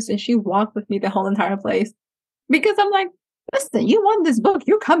places, and she walked with me the whole entire place because I'm like, listen, you want this book,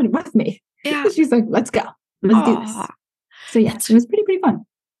 you're coming with me. Yeah. She's like, let's go. Let's do this. So yeah, it was pretty fun.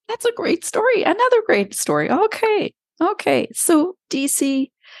 That's a great story. Another great story. Okay. So DC,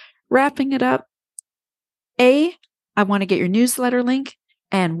 wrapping it up. I want to get your newsletter link.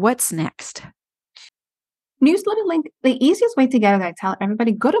 And what's next? Newsletter link. The easiest way to get it, I tell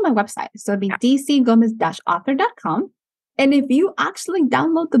everybody, go to my website. So it'll be dcgomez-author.com. And if you actually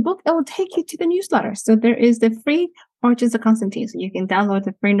download the book, it will take you to the newsletter. So there is the free Origins of Constantine. So you can download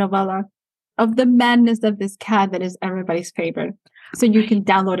the free novella of the madness of this cat that is everybody's favorite. So you can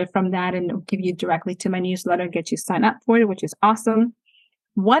download it from that and it'll give you directly to my newsletter, get you signed up for it, which is awesome.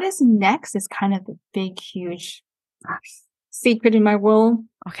 What is next is kind of the big, huge secret in my world.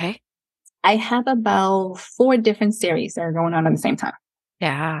 Okay. I have about 4 different series that are going on at the same time.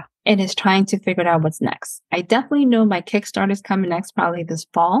 Yeah. And it's trying to figure out what's next. I definitely know my Kickstarter is coming next, probably this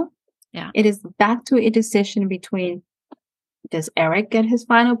fall. Yeah. It is back to a decision between, does Eric get his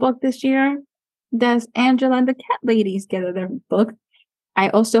final book this year? Does Angela and the Cat Ladies get their book? I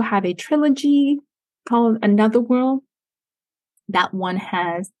also have a trilogy called Another World. That one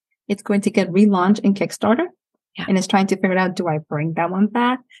it's going to get relaunched in Kickstarter. Yeah. And it's trying to figure out, do I bring that one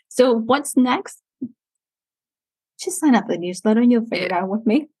back? So what's next? Just sign up for the newsletter and you'll figure it out with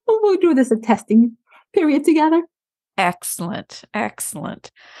me. We'll do this a testing period together. Excellent.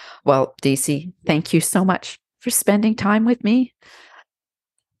 Well, DC, thank you so much for spending time with me.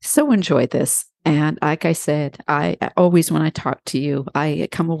 So enjoyed this. And like I said, I always, when I talk to you, I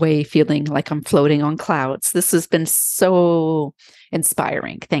come away feeling like I'm floating on clouds. This has been so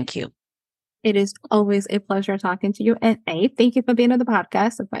inspiring. Thank you. It is always a pleasure talking to you. And thank you for being on the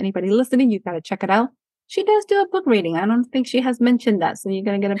podcast. And for anybody listening, you've got to check it out. She does do a book reading. I don't think she has mentioned that. So you're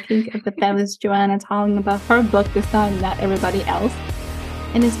going to get a peek at the fabulous Joanna talking about her book this time, not everybody else.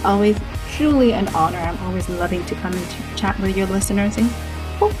 And it's always truly an honor. I'm always loving to come and chat with your listeners. And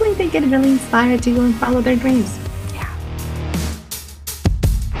hopefully they get really inspired to go and follow their dreams.